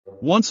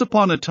Once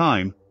upon a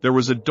time, there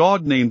was a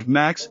dog named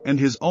Max and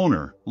his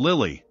owner,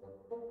 Lily.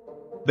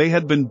 They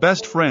had been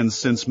best friends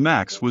since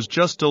Max was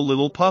just a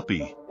little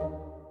puppy.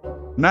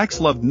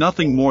 Max loved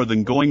nothing more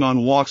than going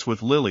on walks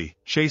with Lily,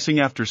 chasing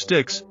after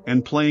sticks,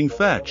 and playing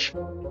fetch.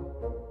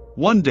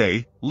 One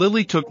day,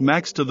 Lily took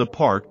Max to the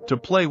park to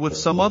play with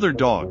some other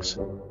dogs.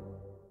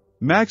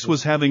 Max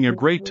was having a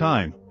great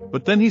time,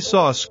 but then he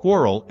saw a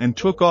squirrel and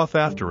took off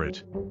after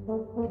it.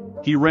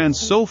 He ran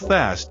so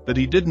fast that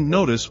he didn't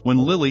notice when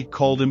Lily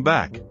called him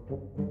back.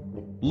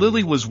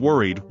 Lily was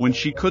worried when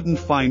she couldn't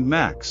find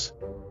Max.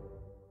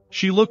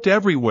 She looked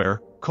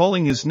everywhere,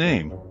 calling his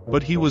name,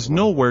 but he was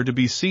nowhere to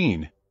be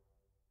seen.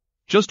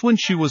 Just when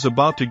she was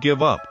about to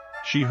give up,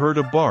 she heard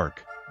a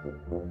bark.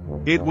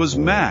 It was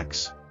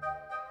Max.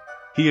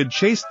 He had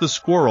chased the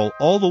squirrel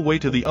all the way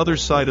to the other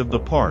side of the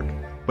park,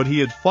 but he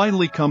had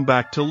finally come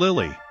back to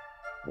Lily.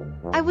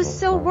 I was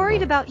so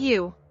worried about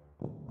you.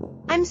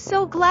 I'm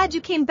so glad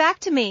you came back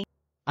to me.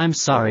 I'm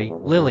sorry,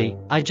 Lily,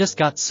 I just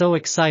got so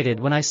excited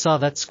when I saw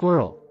that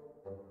squirrel.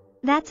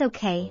 That's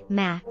okay,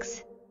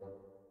 Max.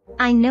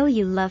 I know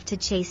you love to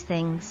chase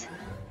things.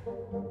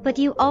 But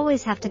you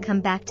always have to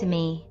come back to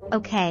me,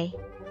 okay?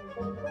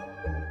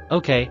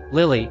 Okay,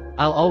 Lily,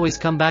 I'll always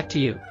come back to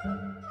you.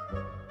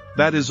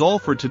 That is all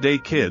for today,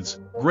 kids.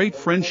 Great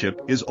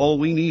friendship is all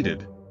we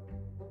needed.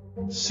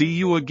 See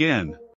you again.